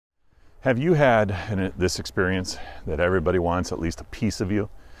Have you had this experience that everybody wants at least a piece of you?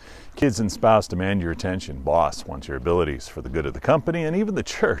 Kids and spouse demand your attention. Boss wants your abilities for the good of the company, and even the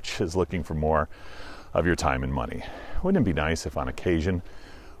church is looking for more of your time and money. Wouldn't it be nice if on occasion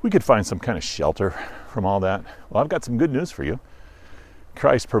we could find some kind of shelter from all that? Well, I've got some good news for you.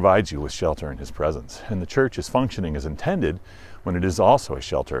 Christ provides you with shelter in his presence, and the church is functioning as intended when it is also a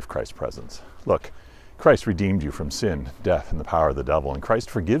shelter of Christ's presence. Look, Christ redeemed you from sin, death, and the power of the devil, and Christ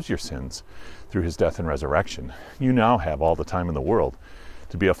forgives your sins through his death and resurrection. You now have all the time in the world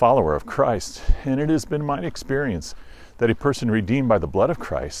to be a follower of Christ, and it has been my experience that a person redeemed by the blood of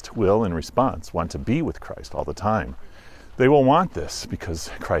Christ will, in response, want to be with Christ all the time. They will want this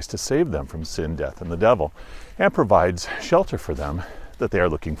because Christ has saved them from sin, death, and the devil, and provides shelter for them that they are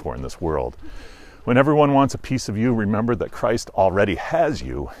looking for in this world. When everyone wants a piece of you, remember that Christ already has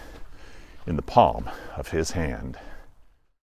you in the palm of his hand.